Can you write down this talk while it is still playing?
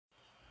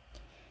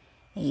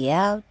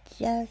You're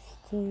just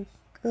too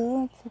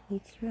good to be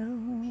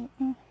true.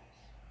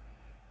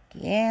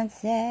 Can't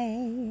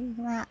take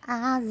my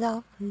eyes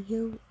off of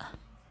you.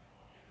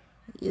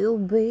 You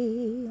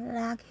be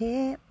like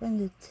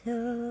heaven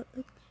to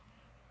touch.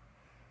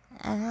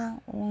 I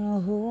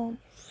wanna hold you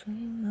so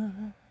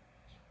much.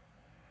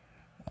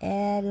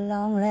 At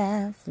long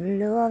last,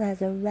 love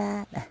has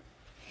arrived.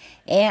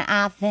 And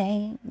I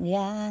thank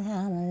God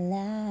I'm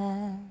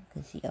alive.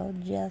 'Cause you're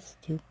just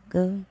too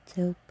good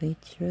to be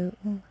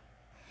true.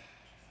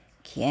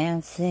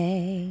 Can't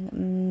take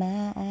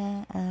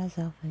my eyes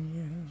off of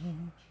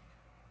you.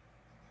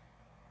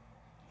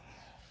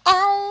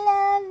 I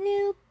love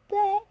you,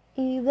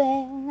 baby.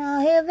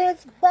 Now if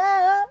it's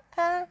far,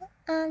 I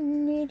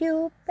need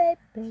you,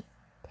 baby.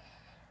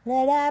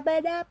 La da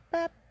ba da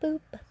ba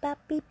boop ba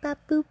beep ba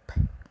boop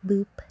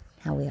boop.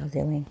 How we all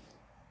doing?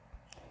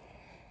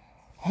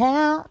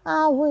 How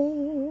are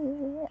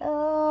we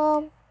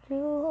all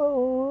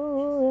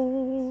doing?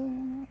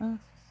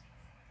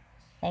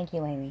 Thank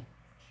you, Amy.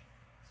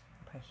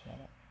 Appreciate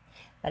it.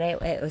 But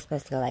it was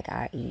supposed to go like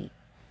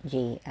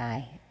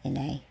Regina,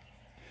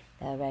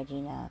 the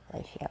Regina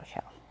Felicio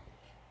show.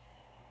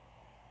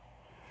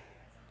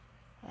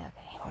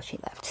 Okay, well, she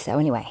left. So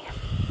anyway,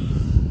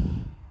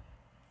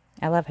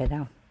 I love her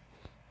though.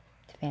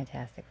 It's a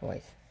fantastic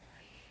voice.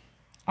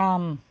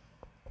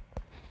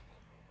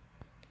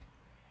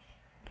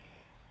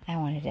 I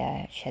wanted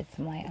to shed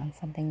some light on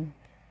something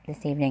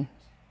this evening.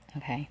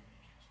 Okay.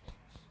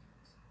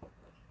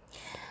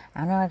 I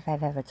don't know if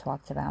I've ever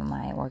talked about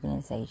my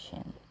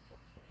organization,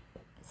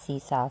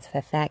 Seesaws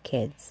for Fat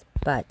Kids,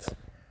 but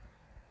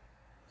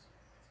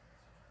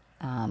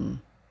I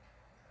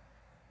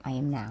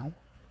am now.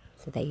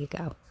 So there you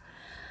go.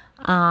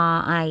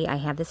 I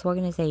have this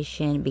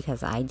organization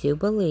because I do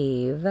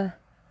believe that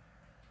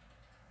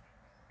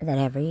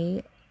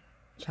every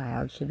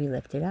child should be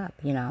lifted up,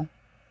 you know,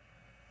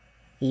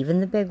 even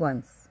the big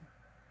ones.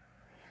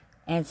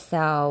 And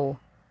so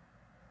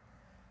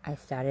I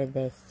started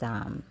this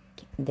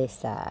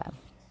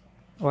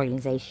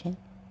organization.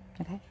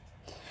 Okay,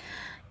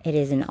 it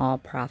is an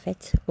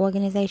all-profit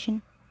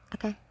organization.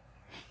 Okay,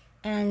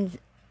 and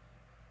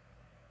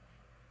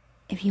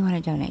if you want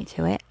to donate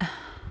to it,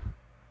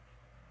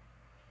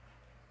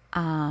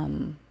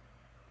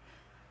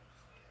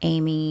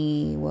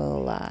 Amy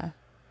will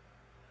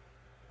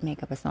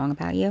make up a song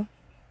about you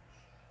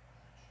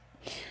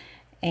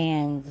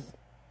and,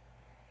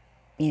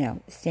 you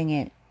know, sing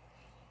it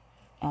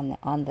on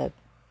the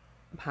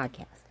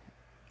podcast.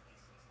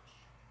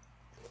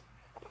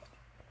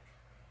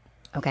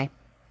 Okay,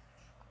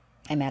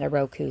 I'm at a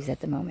Roku's at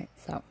the moment,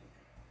 so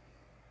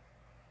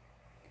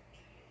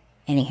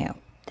anywho,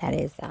 that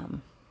is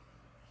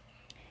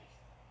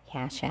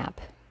Cash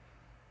App,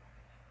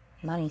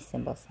 money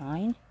symbol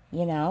sign,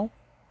 you know,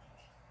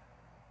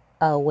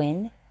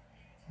 Owen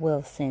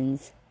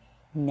Wilson's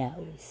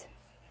nose.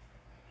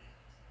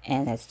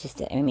 And that's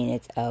just, I mean,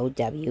 it's OWEN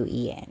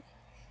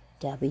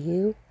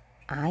WILSONSNOSE.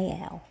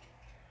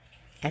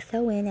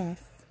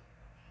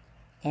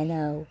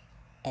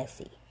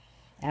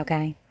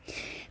 Okay?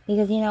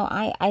 Because, you know,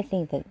 I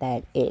think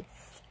that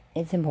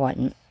it's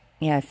important.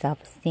 You know,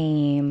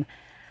 self-esteem,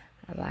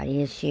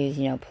 body issues,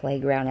 you know,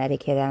 playground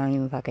etiquette, I don't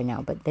even fucking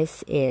know. But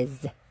this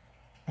is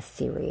a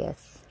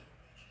serious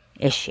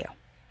issue.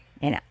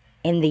 You know,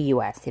 in the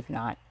U.S., if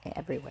not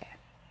everywhere.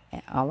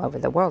 All over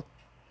the world.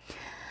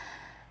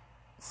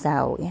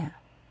 So, yeah.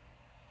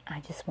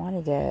 I just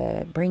wanted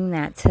to bring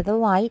that to the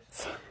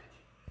light.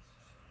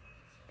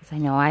 Because I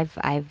know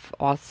I've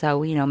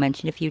also, you know,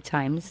 mentioned a few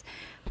times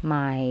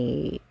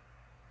my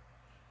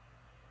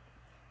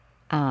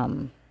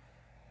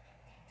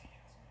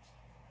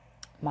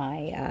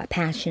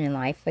passion in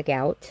life, the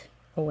gout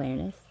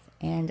awareness.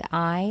 And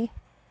I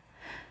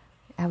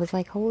was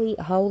like,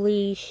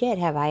 holy shit,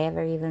 have I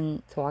ever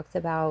even talked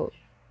about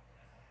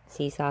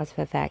Seesaws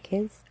for Fat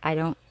Kids? I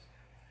don't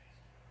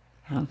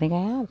think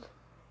I have.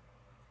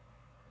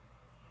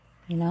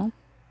 You know?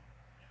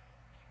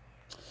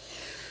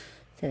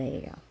 So there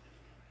you go.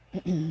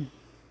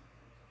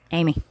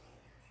 Amy,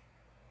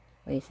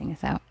 will you sing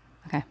us out?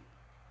 Okay.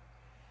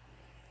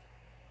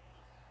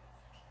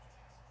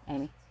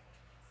 Amy.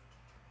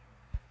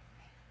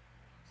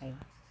 There you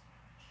go.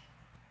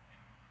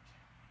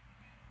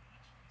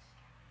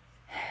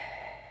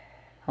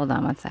 Hold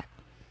on one sec.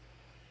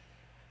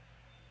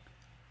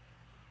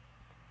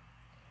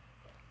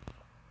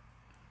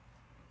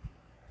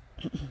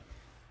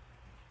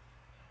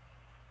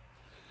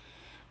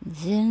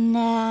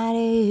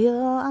 Tonight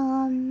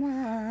you're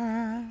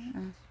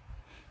mine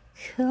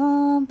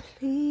completely.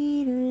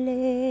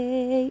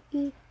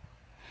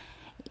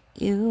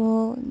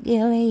 You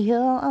give me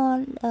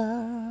your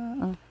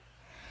love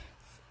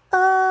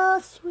so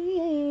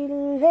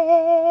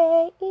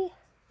sweetly.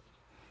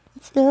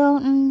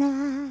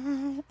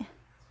 Tonight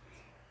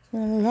the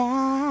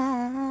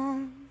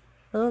light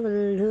of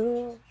the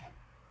Lord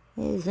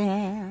is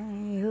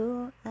in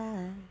your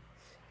eyes.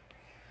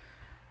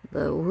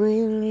 But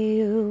will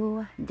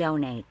you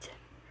donate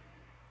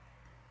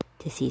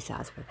to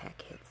Seesaws for Fat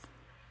Kids?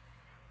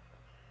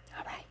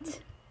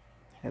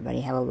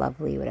 Everybody have a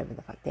lovely, whatever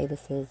the fuck day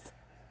this is.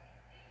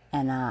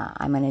 And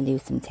I'm going to do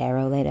some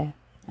tarot later.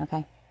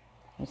 Okay?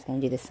 I'm just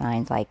going to do the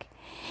signs like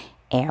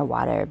air,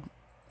 water,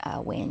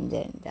 wind,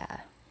 and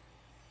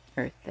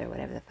earth, or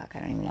whatever the fuck. I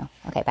don't even know.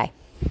 Okay, bye.